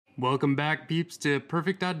Welcome back, peeps, to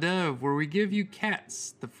Perfect.dev, where we give you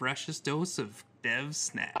cats the freshest dose of dev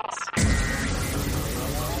snacks.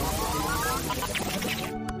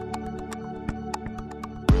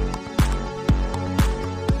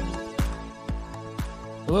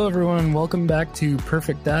 Hello, everyone. Welcome back to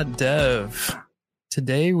Perfect.dev.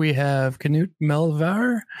 Today we have Knut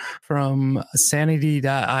Melvar from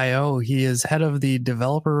Sanity.io. He is head of the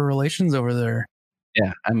developer relations over there.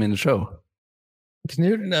 Yeah, I'm in the show.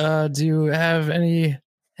 Knut, do you have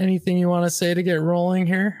anything you want to say to get rolling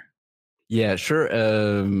here? Yeah, sure.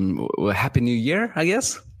 Well, Happy New Year, I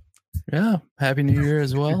guess. Yeah, Happy New Year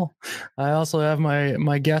as well. I also have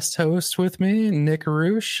my guest host with me, Nick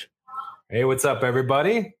Roosh. Hey, what's up,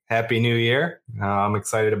 everybody? Happy New Year. I'm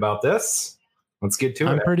excited about this. Let's get to it.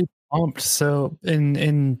 I'm pretty pumped. So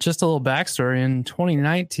in just a little backstory, in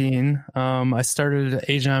 2019, I started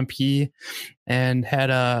Ajon P and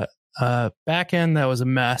had a back end that was a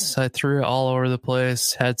mess. I threw it all over the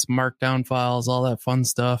place, had some markdown files, all that fun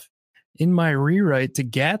stuff. In my rewrite to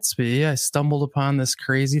Gatsby, I stumbled upon this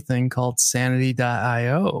crazy thing called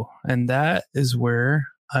Sanity.io, and that is where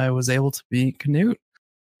I was able to meet Knut,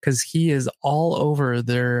 because he is all over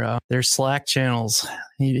their Slack channels.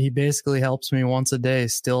 He basically helps me once a day,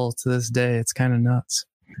 still to this day. It's kind of nuts.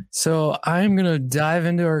 So I'm going to dive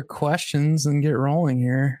into our questions and get rolling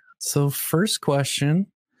here. So first question,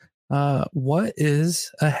 what is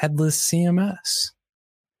a headless CMS?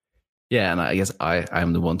 Yeah, and I guess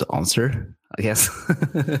I'm the one to answer, I guess.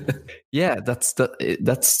 Yeah, that's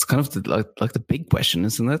kind of like the big question,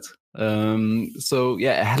 isn't it? So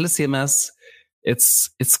yeah, a headless CMS, it's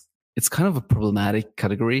kind of a problematic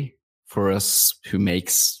category for us who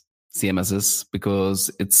makes CMSs, because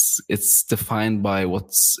it's defined by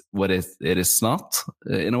what it is not,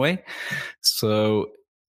 in a way. So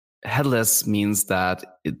headless means that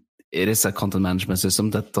it is a content management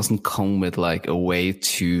system that doesn't come with like a way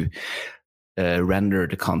to render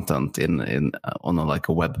the content on a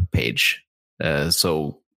web page.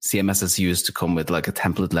 So CMS used to come with like a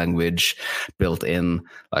template language built in,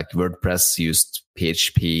 like WordPress used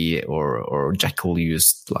PHP or Jekyll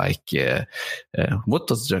used like what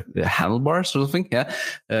does the handlebars or something? Yeah.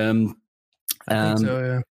 I think so,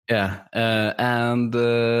 yeah. Yeah, and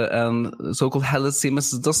so-called headless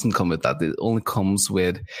CMS doesn't come with that. It only comes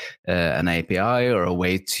with an API or a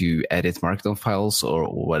way to edit Markdown files or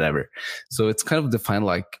whatever. So it's kind of defined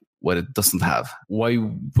like what it doesn't have. Why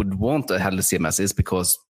you would want a headless CMS is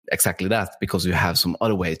because exactly that, because you have some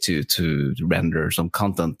other way to render some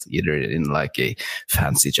content, either in like a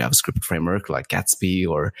fancy JavaScript framework like Gatsby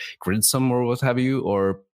or Gridsome or what have you,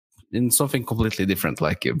 or in something completely different,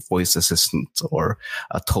 like a voice assistant or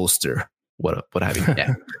a toaster, what have you.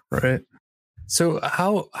 Yeah. Right. So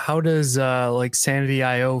how does like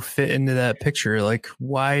Sanity.io fit into that picture? Like,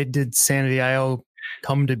 why did Sanity.io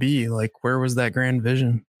come to be? Like, where was that grand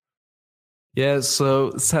vision? Yeah,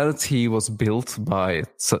 so Sanity was built by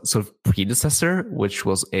its sort of predecessor, which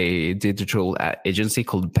was a digital agency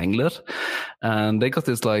called Banglet. And they got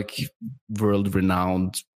this like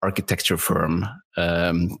world-renowned architecture firm.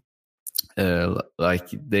 Like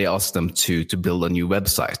they asked them to build a new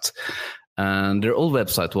website, and their old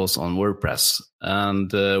website was on WordPress.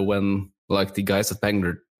 And when like the guys at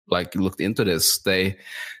Banglet like looked into this, they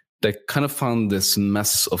kind of found this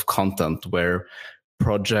mess of content where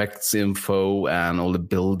projects info and all the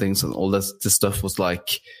buildings and all this stuff was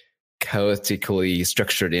like chaotically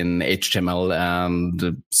structured in HTML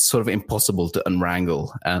and sort of impossible to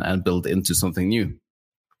unwrangle and build into something new.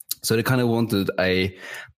 So they kind of wanted a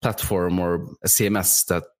platform or a CMS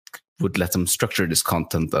that would let them structure this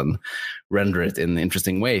content and render it in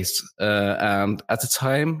interesting ways. And at the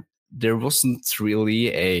time, there wasn't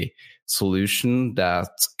really a solution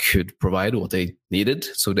that could provide what they needed.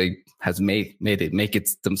 So they had to make it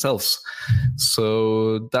themselves.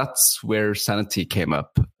 So that's where Sanity came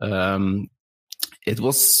up. It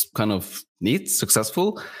was kind of neat,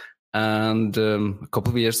 successful. And a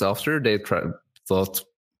couple of years after, they thought,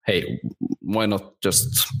 hey, why not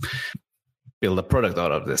just build a product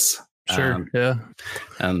out of this? Sure. Yeah.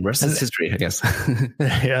 And rest is history, I guess.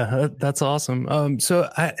 Yeah, that's awesome. So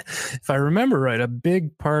if I remember right, a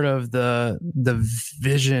big part of the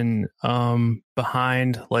vision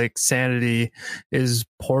behind like Sanity is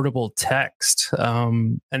portable text.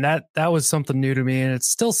 And that was something new to me, and it's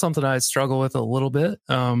still something I struggle with a little bit.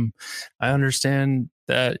 I understand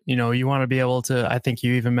that, you know, you want to be able to, I think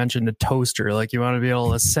you even mentioned a toaster, like you want to be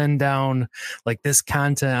able to send down like this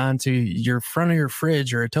content onto your front of your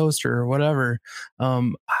fridge or a toaster or whatever.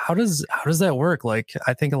 How does that work? Like,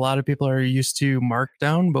 I think a lot of people are used to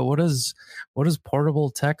Markdown, but what does portable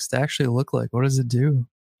text actually look like? What does it do?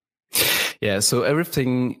 Yeah, so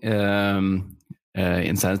everything in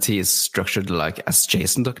Sanity is structured like as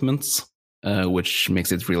JSON documents, which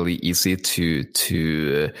makes it really easy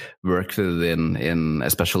to work with in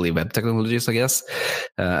especially web technologies, I guess,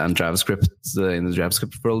 and JavaScript in the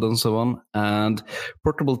JavaScript world and so on. And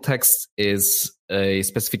portable text is a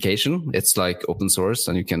specification. It's like open source,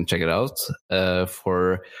 and you can check it out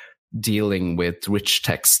for dealing with rich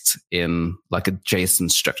text in like a JSON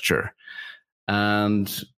structure.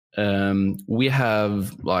 And we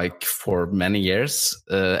have, like, for many years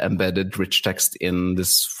embedded rich text in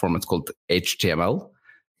this format called HTML,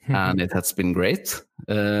 and it has been great.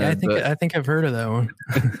 Yeah, I think I've heard of that one.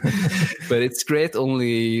 But it's great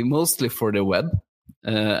mostly for the web,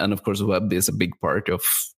 and of course, the web is a big part of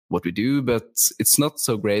what we do. But it's not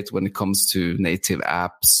so great when it comes to native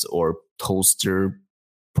apps or toaster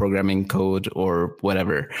programming code or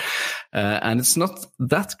whatever, and it's not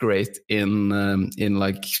that great in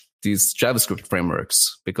like these JavaScript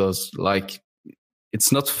frameworks, because like it's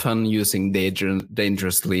not fun using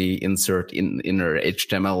dangerously insert in inner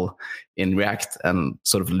HTML in React and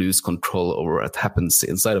sort of lose control over what happens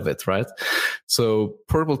inside of it, right? So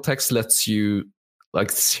portable text lets you like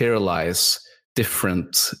serialize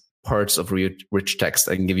different parts of rich text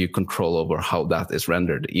and give you control over how that is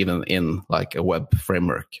rendered, even in like a web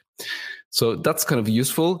framework. So that's kind of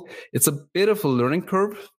useful. It's a bit of a learning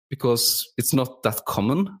curve because it's not that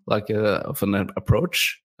common, like of an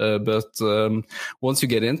approach. But once you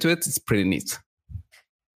get into it, it's pretty neat.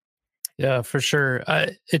 Yeah, for sure.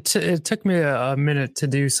 It took me a minute to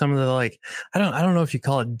do some of the, like, I don't know if you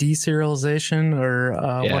call it deserialization or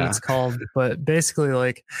what it's called, but basically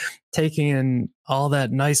like taking in all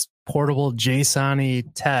that nice portable JSON-y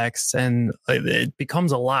text, and it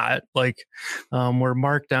becomes a lot, like where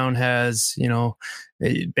Markdown has,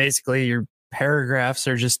 basically your paragraphs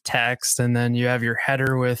are just text, and then you have your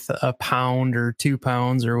header with a pound or 2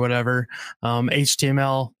 pounds or whatever.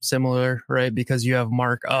 HTML similar, right? Because you have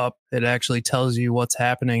markup, it actually tells you what's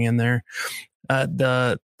happening in there.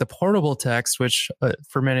 The portable text, which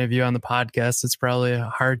for many of you on the podcast, it's probably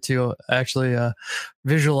hard to actually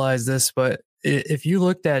visualize this, but if you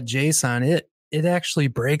looked at JSON, it actually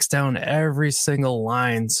breaks down every single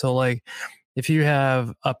line. So like, if you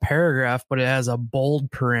have a paragraph, but it has a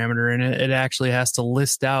bold parameter in it, it actually has to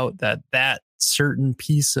list out that certain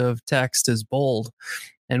piece of text is bold.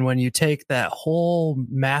 And when you take that whole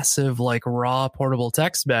massive, like, raw portable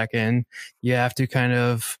text back in, you have to kind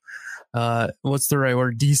of, what's the right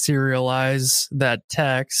word? Deserialize that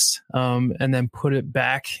text, and then put it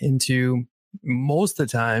back into, most of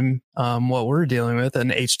the time, what we're dealing with, an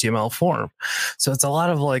HTML form. So it's a lot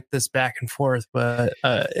of like this back and forth, but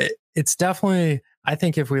it's definitely, I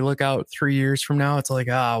think if we look out 3 years from now, it's like,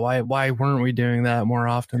 why weren't we doing that more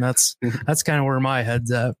often? That's kind of where my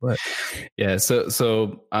head's at. But yeah,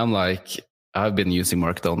 so I'm like, I've been using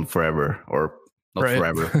Markdown forever, or not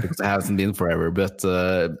forever, because it hasn't been forever, but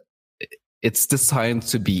it's designed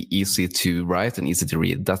to be easy to write and easy to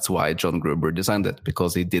read. That's why John Gruber designed it,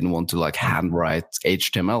 because he didn't want to like handwrite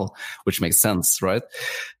HTML, which makes sense, right?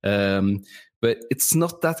 But it's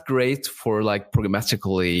not that great for like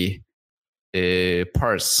programmatically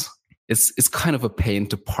parse. It's kind of a pain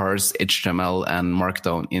to parse HTML and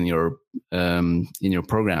Markdown in your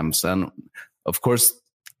programs, and of course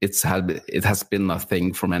it has been a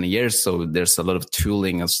thing for many years. So there's a lot of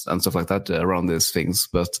tooling and stuff like that around these things.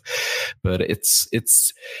 But it's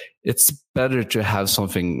better to have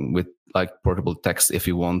something with like portable text if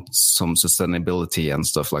you want some sustainability and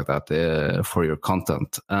stuff like that for your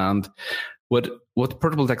content. And what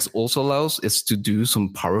portable text also allows is to do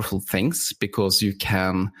some powerful things, because you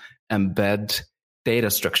can embed data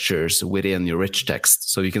structures within your rich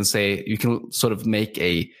text. So you can sort of make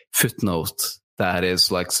a footnote that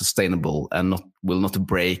is like sustainable and will not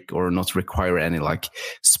break or not require any like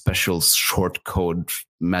special short code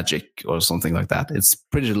magic or something like that. It's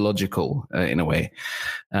pretty logical in a way.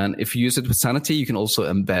 And if you use it with Sanity, you can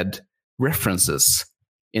also embed references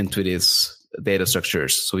into these data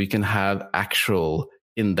structures. So you can have actual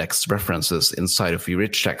index references inside of your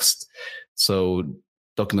rich text. So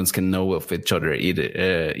documents can know of each other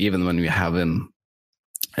even when we have them.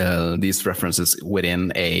 These references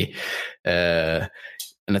within a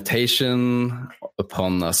annotation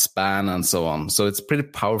upon a span and so on. So it's pretty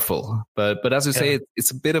powerful. But as you say,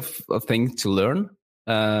 it's a bit of a thing to learn.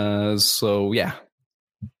 So yeah.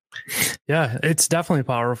 Yeah, it's definitely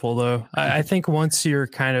powerful though. I think once you're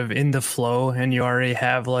kind of in the flow and you already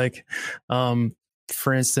have like,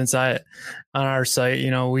 for instance, on our site,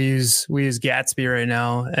 we use Gatsby right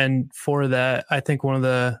now. And for that, I think one of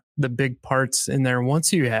the the big parts in there.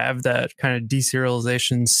 Once you have that kind of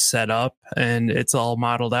deserialization set up and it's all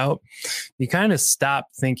modeled out, you kind of stop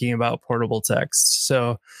thinking about portable text.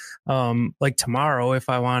 So like tomorrow, if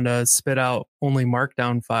I want to spit out only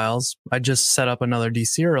markdown files, I just set up another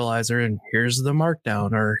deserializer and here's the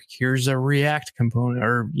markdown, or here's a React component,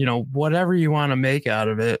 or, you know, whatever you want to make out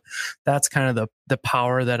of it. That's kind of the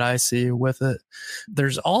power that I see with it.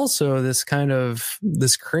 There's also this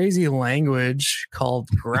crazy language called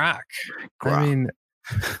Grok. I mean,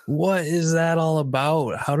 what is that all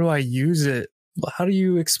about? How do I use it? How do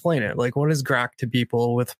you explain it? Like, what is Grok to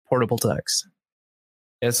people with portable text?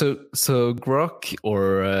 Yeah, so Grok,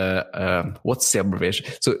 or what's the abbreviation?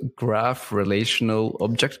 So Graph Relational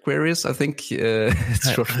Object Queries, I think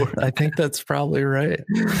it's short for. I think that's probably right.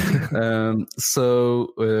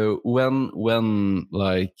 When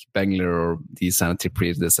like Bangler or the Sanity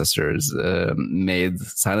predecessors made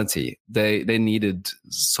Sanity, they needed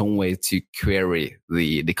some way to query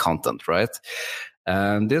the content, right?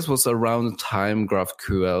 And this was around the time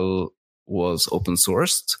GraphQL was open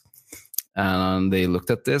sourced. And they looked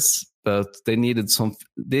at this, but they needed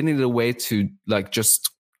a way to like just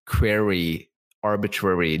query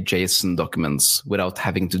arbitrary JSON documents without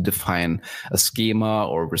having to define a schema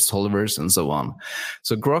or resolvers and so on.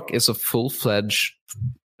 So Grok is a full-fledged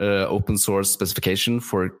open source specification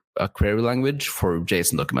for a query language for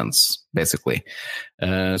JSON documents, basically.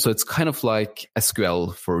 So it's kind of like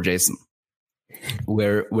SQL for JSON,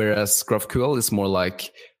 whereas GraphQL is more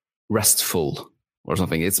like RESTful or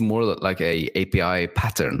something. It's more like a API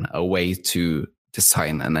pattern, a way to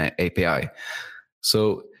design an API.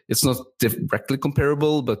 So it's not directly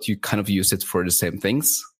comparable, but you kind of use it for the same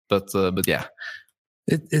things. But yeah.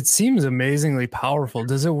 It seems amazingly powerful.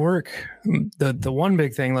 Does it work? The one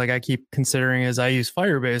big thing like I keep considering is I use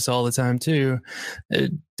Firebase all the time too.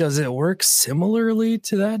 Does it work similarly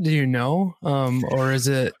to that? Do you know? Or is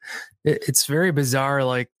it's very bizarre,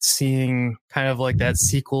 like seeing kind of like that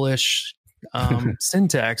SQL-ish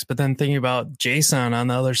syntax, but then thinking about JSON on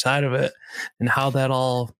the other side of it and how that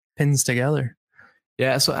all pins together.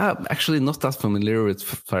 Yeah, so I'm actually not that familiar with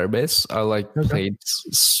Firebase. I played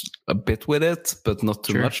a bit with it, but not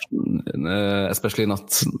too much, especially not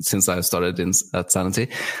since I started at Sanity.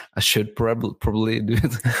 I should probably do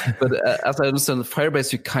it. But as I understand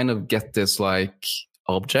Firebase, you kind of get this like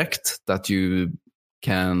object that you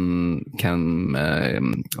can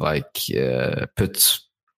put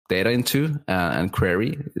data into and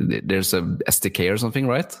query. There's a SDK or something,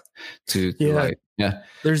 right? There's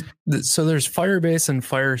Firebase and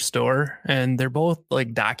Firestore, and they're both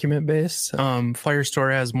like document based.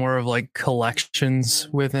 Firestore has more of like collections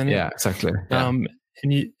within it. Yeah, exactly. Yeah.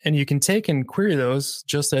 And you can take and query those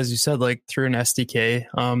just as you said, like through an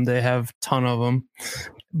SDK. They have a ton of them.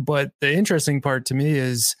 But the interesting part to me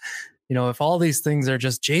is, you know, if all these things are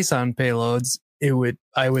just JSON payloads,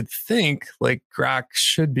 I would think like Grok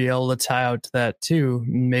should be able to tie out to that too.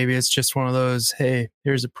 Maybe it's just one of those, hey,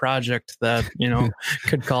 here's a project that, you know,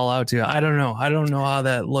 could call out to. I don't know how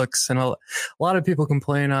that looks. And a lot of people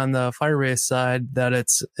complain on the Firebase side that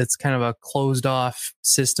it's kind of a closed off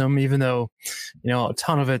system, even though, you know, a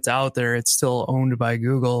ton of it's out there. It's still owned by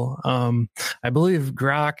Google. I believe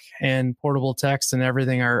Grok and portable text and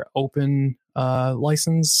everything are open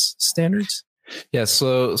license standards. Yeah,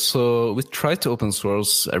 so we try to open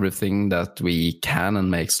source everything that we can and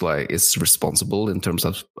makes like is responsible in terms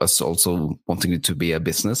of us also wanting it to be a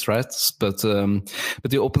business, right? But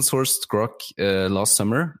the open sourced Grok last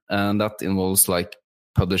summer, and that involves like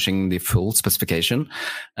publishing the full specification,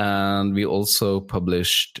 and we also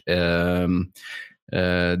published the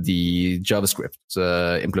JavaScript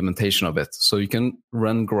implementation of it, so you can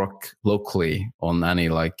run Grok locally on any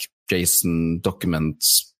like JSON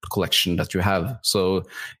documents collection that you have. So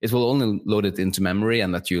it will only load it into memory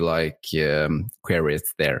and that you like query it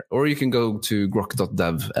there. Or you can go to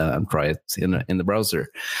grok.dev and try it in the browser.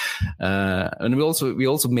 And we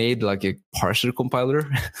also made like a parser compiler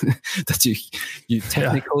that you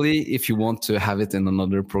technically, if you want to have it in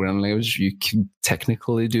another programming language, you can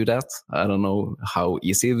technically do that. I don't know how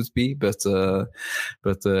easy it would be, but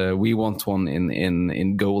we want one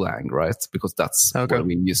in Golang, right? Because that's what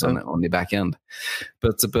we use on the back end.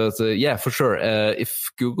 But yeah, for sure. If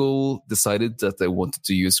Google decided that they wanted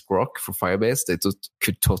to use Grok for Firebase, they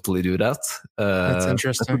could totally do that. That's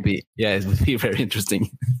interesting. It would be very interesting.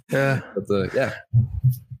 Yeah. But, yeah.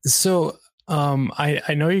 So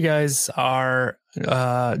I know you guys are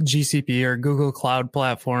GCP or Google Cloud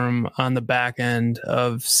Platform on the back end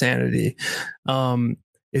of Sanity.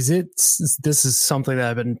 This is something that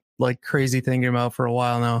I've been like crazy thinking about for a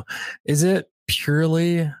while now. Is it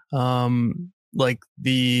purely like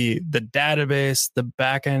the database, the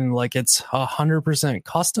backend, like it's 100%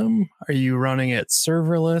 custom? Are you running it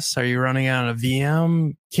serverless? Are you running it on a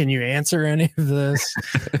VM? Can you answer any of this?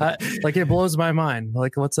 Like it blows my mind.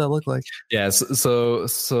 Like, what's that look like? Yes.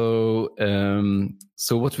 So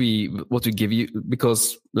what we give you,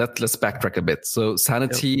 because let's backtrack a bit. So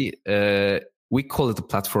Sanity, we call it a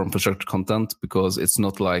platform for structured content because it's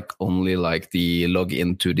not like only like the log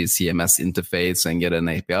into the CMS interface and get an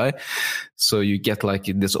API. So you get like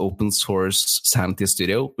this open source Sanity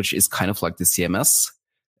Studio, which is kind of like the CMS.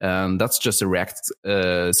 And that's just a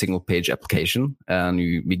React single page application. And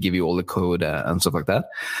we give you all the code and stuff like that.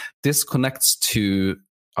 This connects to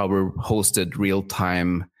our hosted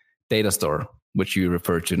real-time data store, which you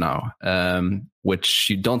refer to now, which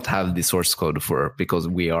you don't have the source code for because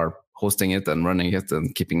we are hosting it and running it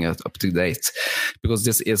and keeping it up to date, because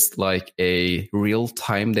this is like a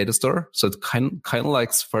real-time data store. So it kind of like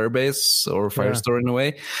Firebase or Firestore in a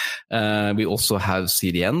way. We also have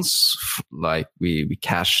CDNs, like we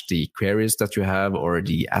cache the queries that you have or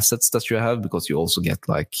the assets that you have, because you also get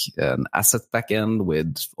like an asset backend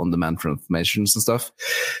with on-demand transformations and stuff.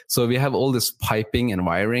 So we have all this piping and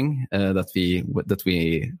wiring that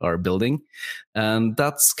we are building, and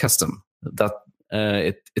that's custom.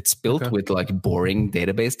 It's built with like boring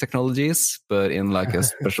database technologies, but in like a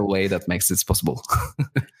special way that makes it possible.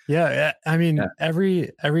 Yeah. I mean,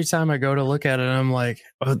 every time I go to look at it, I'm like,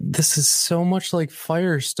 oh, this is so much like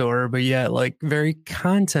Firestore, but yet like very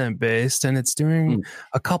content based, and it's doing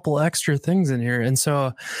a couple extra things in here. And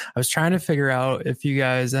so I was trying to figure out if you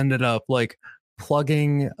guys ended up like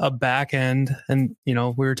plugging a backend, and we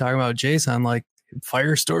were talking about JSON, like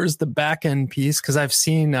Firestore is the backend piece, because I've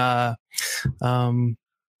seen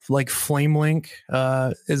like FlameLink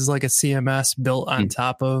is like a CMS built on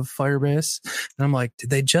top of Firebase, and I'm like, did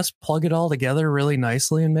they just plug it all together really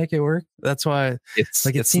nicely and make it work? That's why it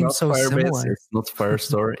seems so Firebase, similar. It's not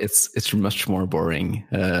Firestore. It's much more boring.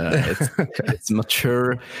 It's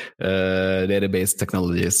mature database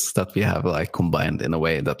technologies that we have like combined in a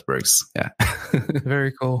way that works. Yeah.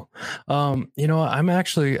 Very cool. You know what? I'm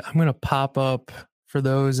going to pop up for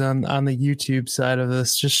those on the YouTube side of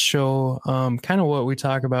this, just show kind of what we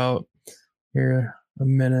talk about here. A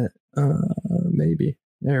minute, maybe.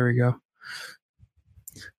 There we go.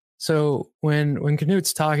 So when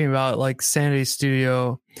Knut's talking about like Sanity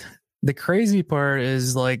Studio, the crazy part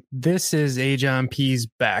is like this is AjohnP's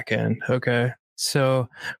backend. Okay. So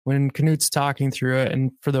when Knut's talking through it,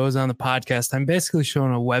 and for those on the podcast, I'm basically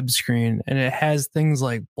showing a web screen, and it has things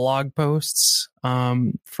like blog posts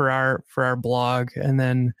for our blog, and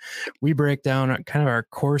then we break down kind of our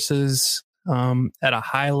courses at a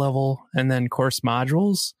high level, and then course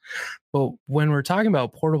modules. But when we're talking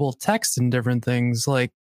about portable text and different things,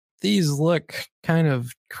 like these look kind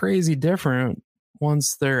of crazy different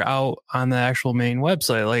once they're out on the actual main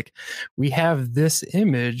website. Like we have this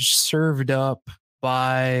image served up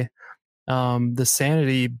by the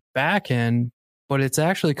Sanity backend, but it's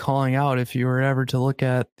actually calling out, if you were ever to look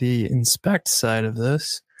at the inspect side of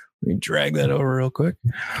this, let me drag that over real quick.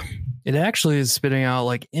 It actually is spitting out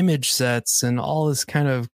like image sets and all this kind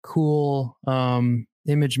of cool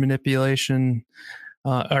image manipulation,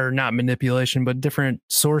 or not manipulation, but different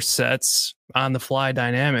source sets on the fly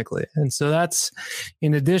dynamically. And so that's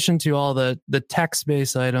in addition to all the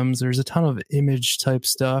text-based items. There's a ton of image type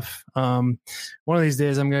stuff. One of these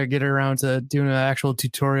days I'm going to get around to doing an actual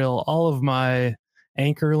tutorial. All of my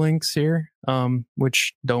anchor links here,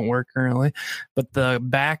 which don't work currently, but the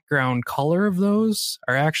background color of those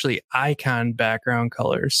are actually icon background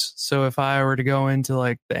colors. So if I were to go into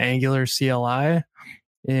like the Angular CLI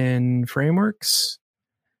in frameworks,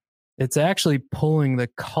 it's actually pulling the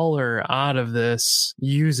color out of this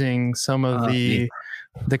using some of the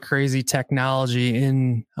crazy technology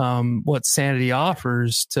in what Sanity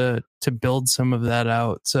offers to build some of that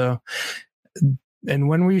out. So, and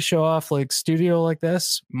when we show off like studio like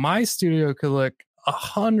this, my studio could look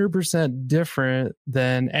 100% different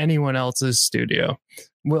than anyone else's studio.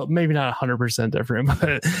 Well, maybe not 100% different,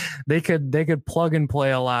 but they could plug and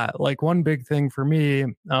play a lot. Like one big thing for me,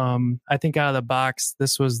 I think out of the box,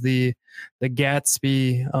 this was the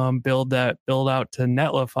Gatsby build out to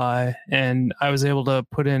Netlify, and I was able to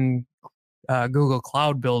put in Google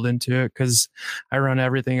Cloud Build into it because I run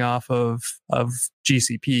everything off of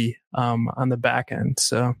GCP on the back end.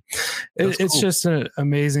 So it's cool. Just an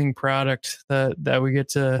amazing product that we get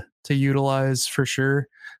to utilize for sure.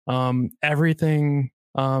 Everything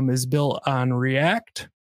is built on React.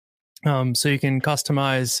 So you can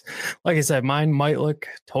customize, like I said, mine might look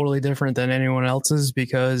totally different than anyone else's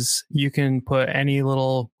because you can put any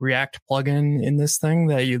little React plugin in this thing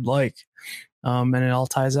that you'd like. and it all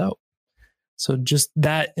ties out. So just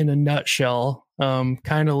that in a nutshell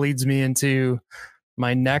kind of leads me into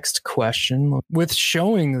my next question. With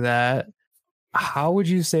showing that, how would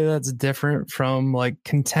you say that's different from like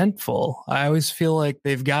Contentful? I always feel like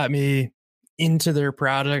they've got me into their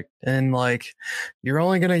product and like, you're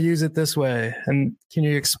only going to use it this way. And can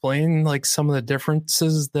you explain like some of the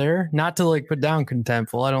differences there? Not to like put down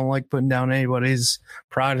Contentful. I don't like putting down anybody's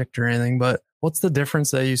product or anything, but what's the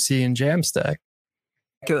difference that you see in Jamstack?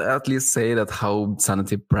 I can at least say that how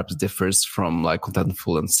Sanity perhaps differs from like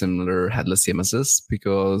Contentful and similar headless CMSs,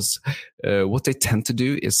 because what they tend to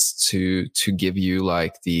do is to give you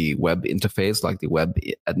like the web interface, like the web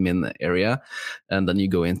admin area, and then you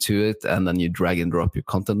go into it and then you drag and drop your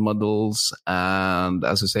content models. And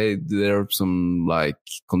as you say, there are some like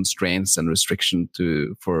constraints and restriction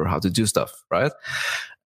for how to do stuff, right?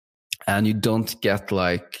 And you don't get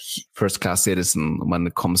like first-class citizen when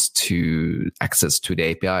it comes to access to the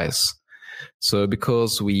APIs. So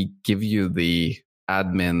because we give you the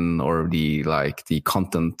admin or the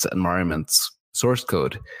content environment source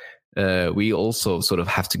code, we also sort of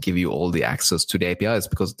have to give you all the access to the APIs,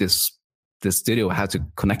 because this studio had to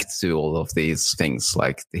connect to all of these things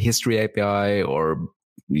like the history API or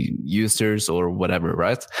users or whatever,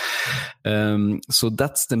 right? So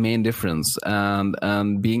that's the main difference,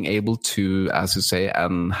 and being able to, as you say,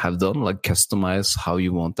 and have done, like customize how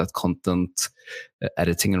you want that content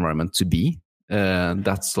editing environment to be.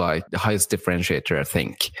 That's like the highest differentiator, I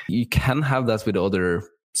think. You can have that with other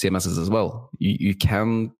CMSs as well. You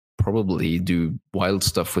can probably do wild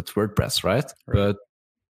stuff with WordPress, right? But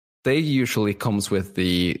they usually comes with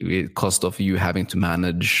the cost of you having to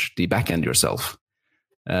manage the backend yourself.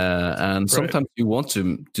 And sometimes you want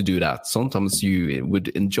to do that. Sometimes you would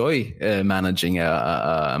enjoy managing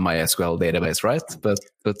a MySQL database, right?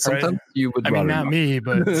 But sometimes you would. I mean, not me,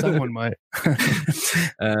 but someone might.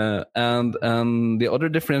 And the other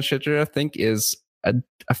differentiator, I think, is I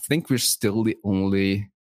think we're still the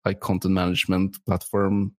only like content management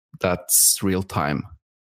platform that's real time.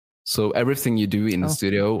 So everything you do in the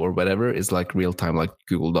studio or whatever is like real time, like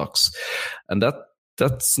Google Docs, and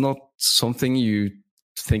that's not something you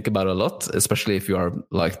think about a lot, especially if you are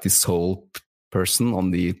like the sole person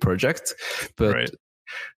on the project. But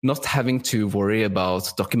not having to worry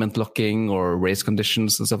about document locking or race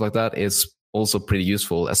conditions and stuff like that is also pretty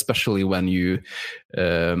useful, especially when you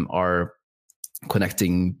are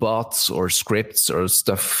connecting bots or scripts or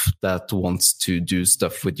stuff that wants to do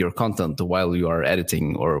stuff with your content while you are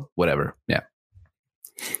editing or whatever. Yeah.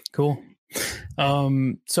 Cool.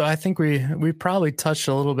 So I think we probably touched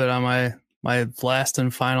a little bit on my last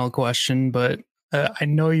and final question, but I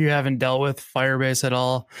know you haven't dealt with Firebase at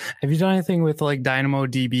all. Have you done anything with like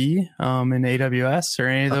DynamoDB in AWS or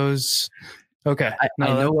any of those? Okay. I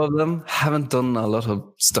know of them. Haven't done a lot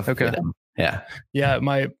of stuff with them. Yeah. Yeah.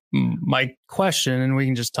 My question, and we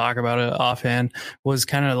can just talk about it offhand, was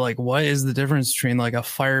kind of like, what is the difference between like a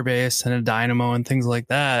Firebase and a Dynamo and things like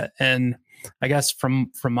that? And I guess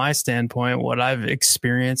from my standpoint, what I've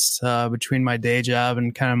experienced between my day job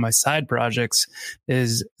and kind of my side projects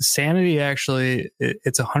is Sanity actually,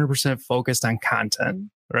 it's 100% focused on content,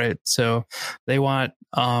 right? So they want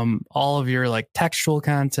all of your like textual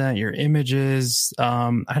content, your images.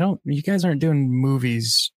 You guys aren't doing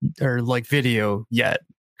movies or like video yet,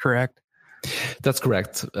 correct? That's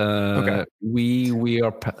correct. Okay. We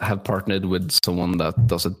have partnered with someone that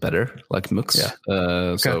does it better, like Mux.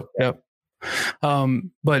 Yeah. So yep.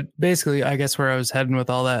 But basically, I guess where I was heading with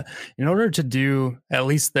all that, in order to do at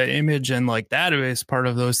least the image and like database part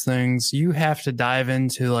of those things, you have to dive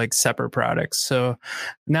into like separate products. So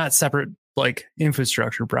not separate like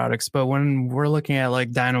infrastructure products, but when we're looking at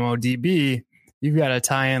like DynamoDB, you've got to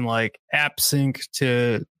tie in like AppSync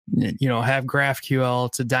to, have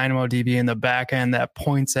GraphQL to DynamoDB in the back end that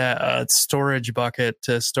points at a storage bucket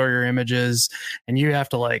to store your images. And you have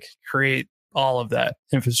to like create all of that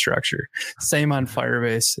infrastructure. Same on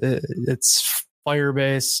Firebase. It's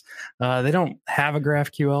Firebase. They don't have a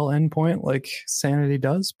GraphQL endpoint like Sanity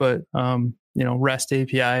does, but REST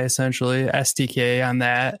API essentially, SDK on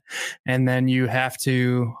that, and then you have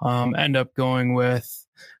to end up going with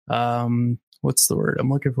what's the word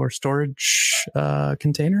I'm looking for? Storage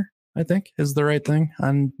container, I think is the right thing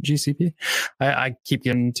on GCP. I keep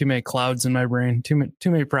getting too many clouds in my brain, too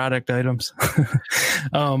many product items.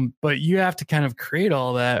 But you have to kind of create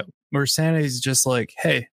all that, where Sanity's just like,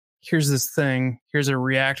 hey, here's this thing, here's a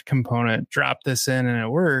React component, drop this in and it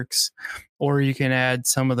works. Or you can add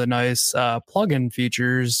some of the nice plugin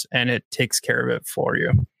features and it takes care of it for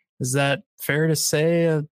you. Is that fair to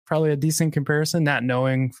say probably a decent comparison, not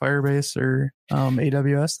knowing Firebase or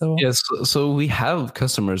AWS though. Yes, so we have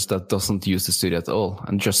customers that doesn't use the studio at all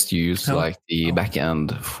and just use like the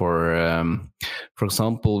backend. For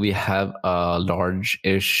example, we have a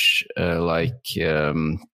large-ish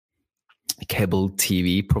cable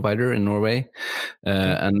TV provider in Norway,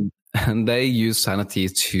 and they use Sanity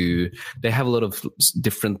they have a lot of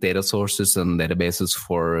different data sources and databases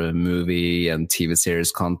for movie and TV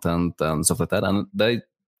series content and stuff like that. And they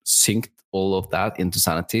synced all of that into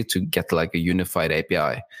Sanity to get like a unified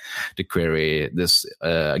API to query this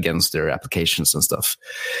against their applications and stuff.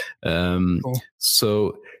 Cool.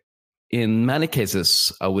 So in many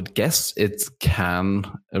cases, I would guess it can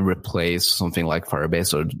replace something like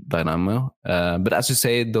Firebase or Dynamo. But as you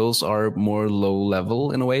say, those are more low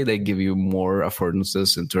level in a way. They give you more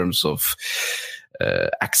affordances in terms of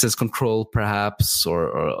access control, perhaps,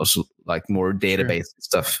 or also like more database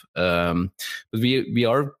stuff. But we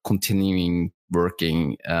are continuing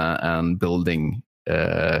working and building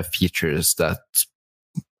features that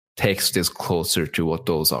takes this closer to what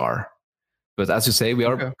those are. But as you say, we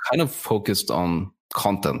are kind of focused on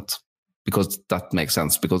content because that makes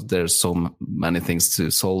sense, because there's so many things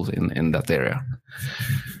to solve in that area.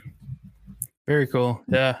 Very cool.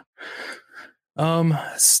 Yeah.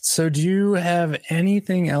 So do you have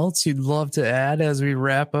anything else you'd love to add as we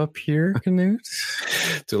wrap up here, Knut?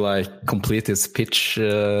 To like complete this pitch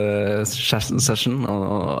session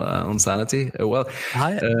on Sanity? Well,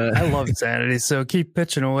 I love Sanity, so keep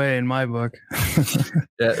pitching away in my book.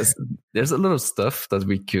 Yeah, there's a lot of stuff that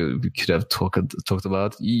we could have talked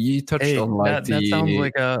about. You touched on like that sounds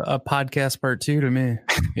like a podcast part 2 to me.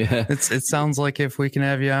 Yeah, it sounds like if we can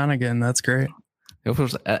have you on again, that's great. Of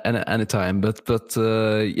course, anytime. But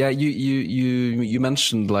yeah, you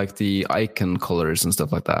mentioned like the icon colors and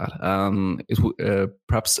stuff like that.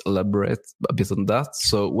 Perhaps elaborate a bit on that.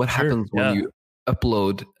 So what happens when you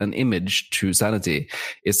upload an image to Sanity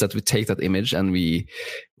is that we take that image and we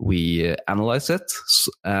analyze it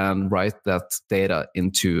and write that data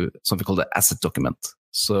into something called the asset document.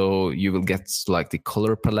 So you will get like the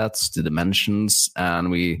color palettes, the dimensions,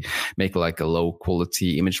 and we make like a low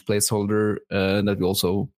quality image placeholder that we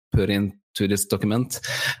also put into this document.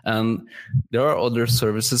 And there are other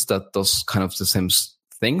services that does kind of the same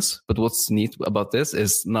things. But what's neat about this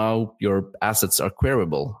is now your assets are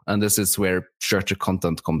queryable. And this is where structured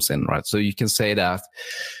content comes in, right? So you can say that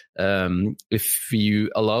if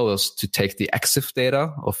you allow us to take the EXIF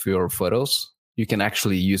data of your photos, you can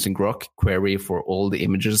actually, using Grok, query for all the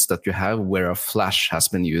images that you have where a flash has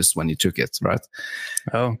been used when you took it, right?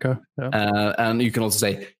 Oh, okay. Yeah. And you can also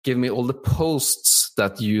say, give me all the posts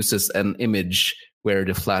that uses an image where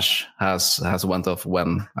the flash has went off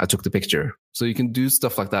when I took the picture. So you can do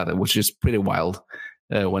stuff like that, which is pretty wild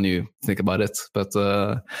when you think about it. But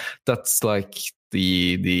that's like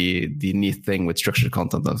the neat thing with structured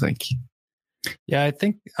content, I think. Yeah, I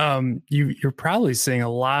think you're probably seeing a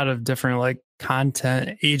lot of different like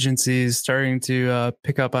content agencies starting to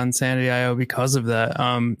pick up on Sanity.io because of that.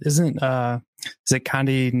 Is it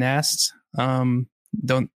Condé Nast?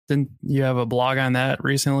 Didn't you have a blog on that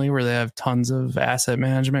recently where they have tons of asset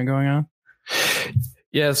management going on?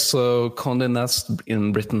 Yes, so Condé Nast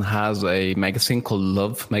in Britain has a magazine called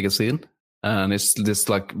Love Magazine, and it's this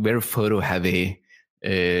like very photo heavy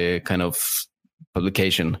kind of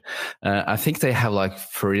publication. I think they have like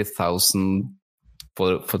 30,000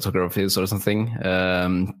 photographies or something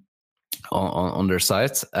on their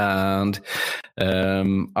site, and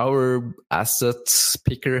our asset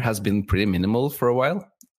picker has been pretty minimal for a while.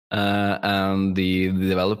 And the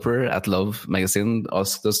developer at Love Magazine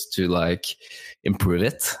asked us to like improve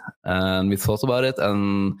it, and we thought about it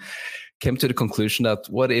and came to the conclusion that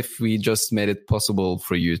what if we just made it possible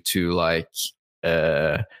for you to like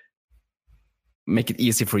make it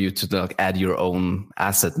easy for you to like add your own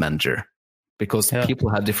asset manager, because people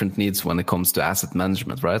have different needs when it comes to asset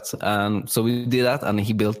management, right? And so we did that, and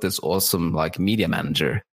he built this awesome like media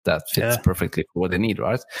manager that fits perfectly for what they need,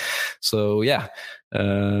 right? So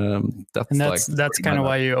that's kind of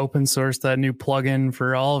why you open source that new plugin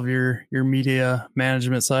for all of your media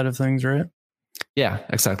management side of things, right? Yeah,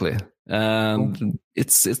 exactly. And cool.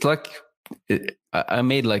 It's like I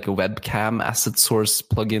made like a webcam asset source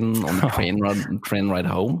plugin on the train ride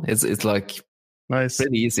home. It's like nice,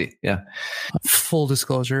 pretty easy. Yeah. Full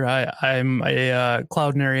disclosure, I'm a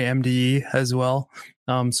Cloudinary MDE as well.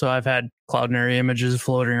 So I've had Cloudinary images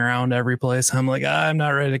floating around every place. I'm like, I'm not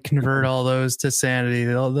ready to convert all those to Sanity.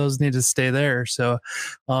 Those need to stay there. So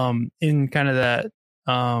in kind of that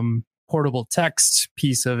portable text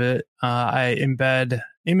piece of it, I embed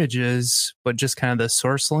images, but just kind of the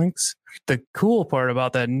source links. The cool part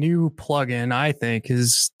about that new plugin, I think,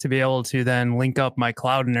 is to be able to then link up my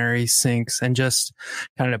Cloudinary syncs and just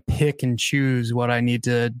kind of pick and choose what I need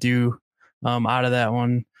to do out of that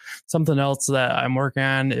one. Something else that I'm working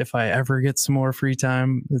on, if I ever get some more free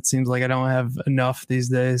time, it seems like I don't have enough these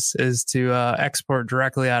days, is to export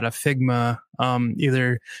directly out of Figma,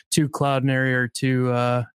 either to Cloudinary or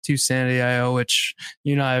to Sanity.io, which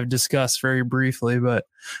you and I have discussed very briefly, but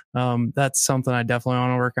that's something I definitely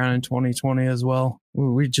want to work on in 2020 as well.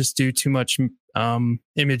 We just do too much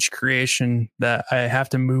image creation that I have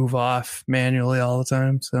to move off manually all the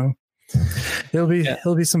time. So it'll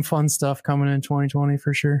be some fun stuff coming in 2020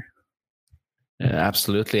 for sure.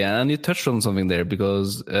 Absolutely, and you touched on something there,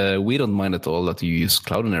 because we don't mind at all that you use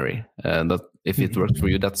Cloudinary, and that if it works for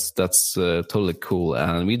you, that's totally cool.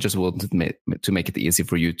 And we just wanted to make it easy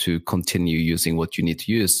for you to continue using what you need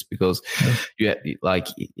to use, because you like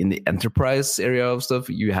in the enterprise area of stuff,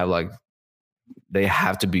 you have like they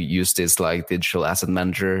have to be used as like digital asset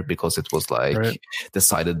manager because it was like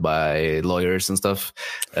decided by lawyers and stuff.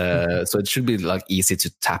 So it should be like easy to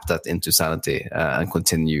tap that into Sanity and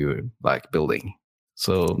continue like building.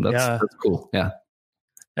 So that's cool. Yeah.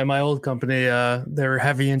 At my old company, they were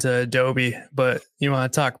heavy into Adobe, but you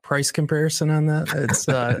want to talk price comparison on that? It's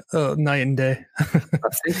night and day. I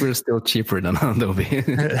think we're still cheaper than Adobe.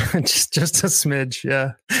 just a smidge,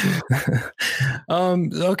 yeah.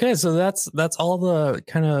 Okay, so that's all the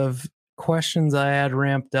kind of questions I had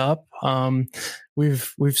ramped up.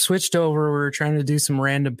 We've switched over. We're trying to do some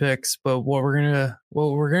random picks, but what we're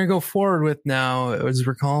gonna go forward with now is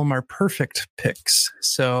we're calling them our perfect picks.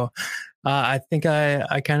 So. I think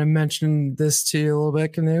I kind of mentioned this to you a little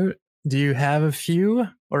bit, Knut. Do you have a few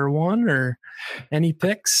or one or any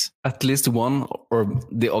picks? At least one, or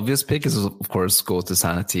the obvious pick is, of course, go to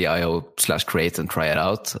Sanity.io/create and try it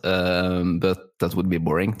out. But that would be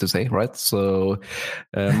boring to say, right? So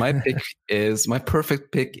my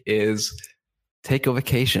perfect pick is take a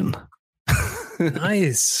vacation.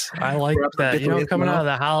 Nice. I like that. Coming out of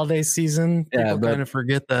the holiday season, people kind of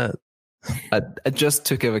forget that. I just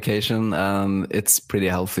took a vacation and it's pretty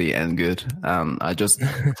healthy and good. I just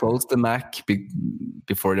closed the Mac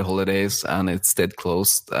before the holidays and it stayed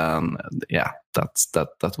closed. That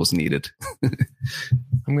was needed.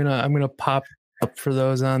 I'm gonna pop up for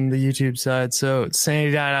those on the YouTube side. So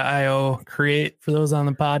Sanity.io create for those on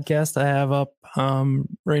the podcast I have up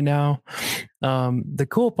right now. The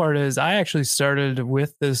cool part is I actually started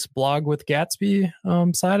with this blog with Gatsby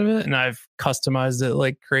side of it, and I've customized it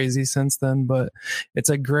like crazy since then, but it's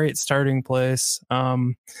a great starting place.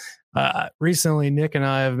 Recently Nick and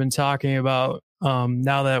I have been talking about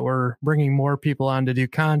now that we're bringing more people on to do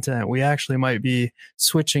content, we actually might be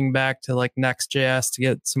switching back to like Next.js to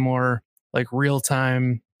get some more like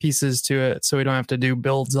real-time pieces to it, so we don't have to do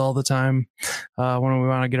builds all the time when we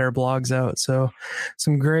want to get our blogs out. So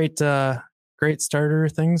some great starter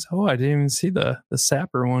things. Oh, I didn't even see the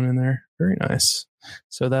Sapper one in there. Very nice.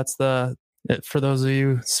 So that's for those of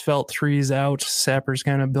you Svelte 3's out, Sapper's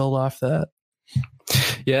kind of build off that.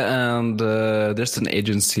 Yeah, and there's an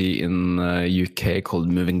agency in UK called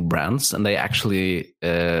Moving Brands, and they actually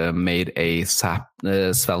made a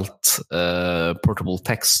Svelte portable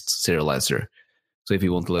text serializer. So if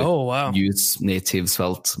you want to use native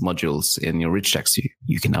Svelte modules in your rich text,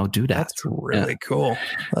 you can now do that. That's really cool.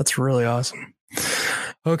 That's really awesome.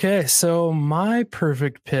 Okay, so my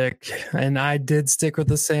perfect pick, and I did stick with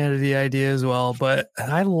the Sanity idea as well, but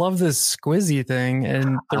I love this Squizzy thing,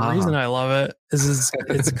 and the reason I love it is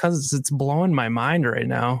it's because it's blowing my mind right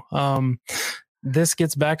now. This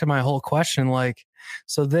gets back to my whole question, like,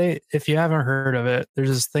 so if you haven't heard of it, there's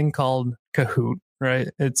this thing called Kahoot, right?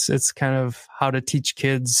 It's kind of how to teach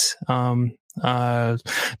kids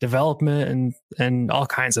development and all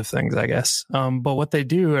kinds of things, I guess. But what they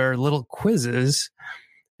do are little quizzes.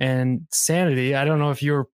 And Sanity, I don't know if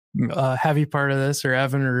you're a heavy part of this or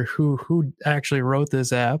Evan or who actually wrote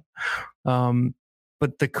this app.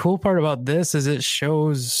 But the cool part about this is it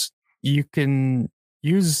shows you can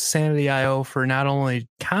use Sanity.io for not only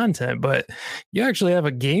content, but you actually have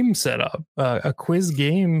a game set up, a quiz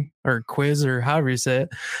game or quiz or however you say it,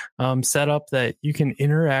 set up that you can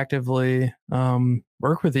interactively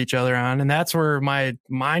work with each other on. And that's where my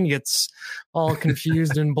mind gets all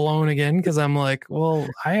confused and blown again, because I'm like, well,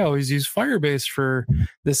 I always use Firebase for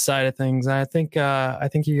this side of things. I think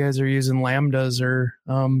you guys are using Lambdas or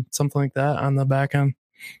something like that on the back end.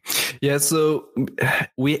 Yeah, so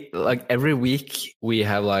we like every week we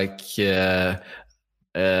have like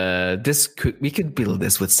we could build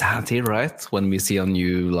this with Sanity, right? When we see a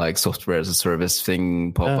new like software as a service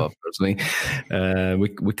thing pop up or something,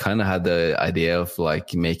 we kind of had the idea of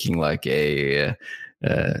like making like a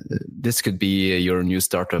this could be your new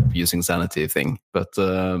startup using Sanity thing. But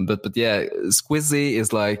yeah, Squizzy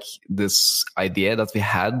is like this idea that we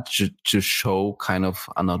had to show kind of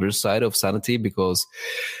another side of Sanity, because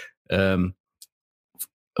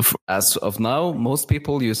as of now, most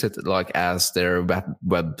people use it like as their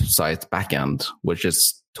website backend, which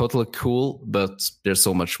is totally cool, but there's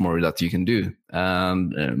so much more that you can do.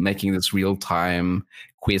 And making this real-time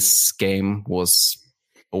quiz game was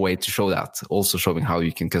a way to show that. Also showing how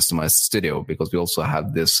you can customize Studio, because we also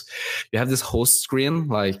have this, you have this host screen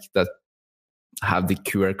like that have the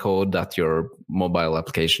QR code that your mobile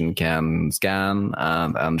application can scan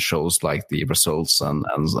and shows like the results and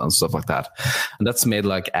stuff like that. And that's made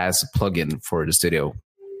like as a plugin for the Studio.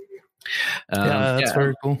 That's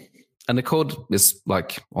very cool. And the code is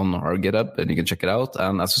like on our GitHub, and you can check it out.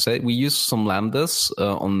 And as I say, we use some lambdas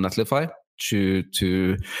on Netlify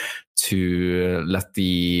to let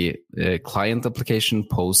the client application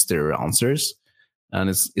post their answers. And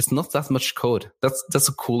it's not that much code. That's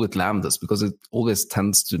a cool with lambdas, because it always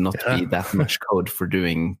tends to not be that much code for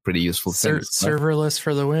doing pretty useful things. Serverless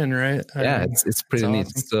for the win, right? Yeah, it's pretty neat.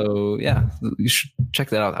 Awesome. So yeah, you should check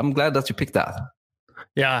that out. I'm glad that you picked that.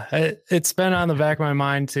 Yeah, it's been on the back of my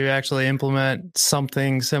mind to actually implement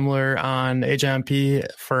something similar on AgileMP.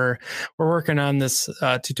 We're working on this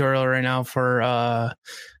tutorial right now for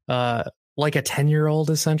like a 10-year-old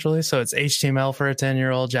essentially. So it's HTML for a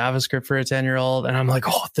 10-year-old, JavaScript for a 10-year-old. And I'm like,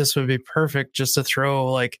 oh, this would be perfect just to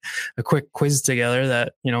throw like a quick quiz together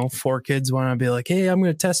that, 4 kids want to be like, hey, I'm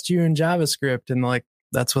going to test you in JavaScript. And like,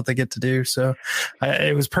 that's what they get to do. So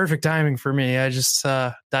it was perfect timing for me. I just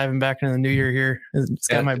diving back into the new year here. It's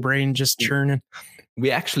got my brain just churning. We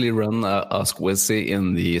actually run Ask Squizzy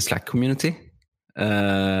in the Slack community.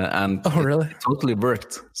 And really? It totally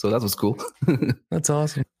worked. So that was cool. That's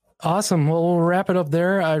awesome. Awesome. Well, we'll wrap it up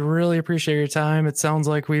there. I really appreciate your time. It sounds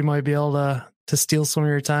like we might be able to steal some of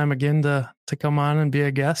your time again to come on and be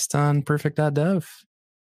a guest on Perfect.dev.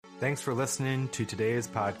 Thanks for listening to today's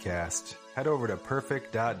podcast. Head over to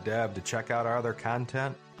perfect.dev to check out our other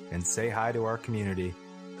content and say hi to our community.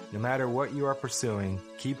 No matter what you are pursuing,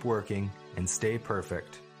 keep working and stay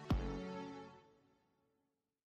perfect.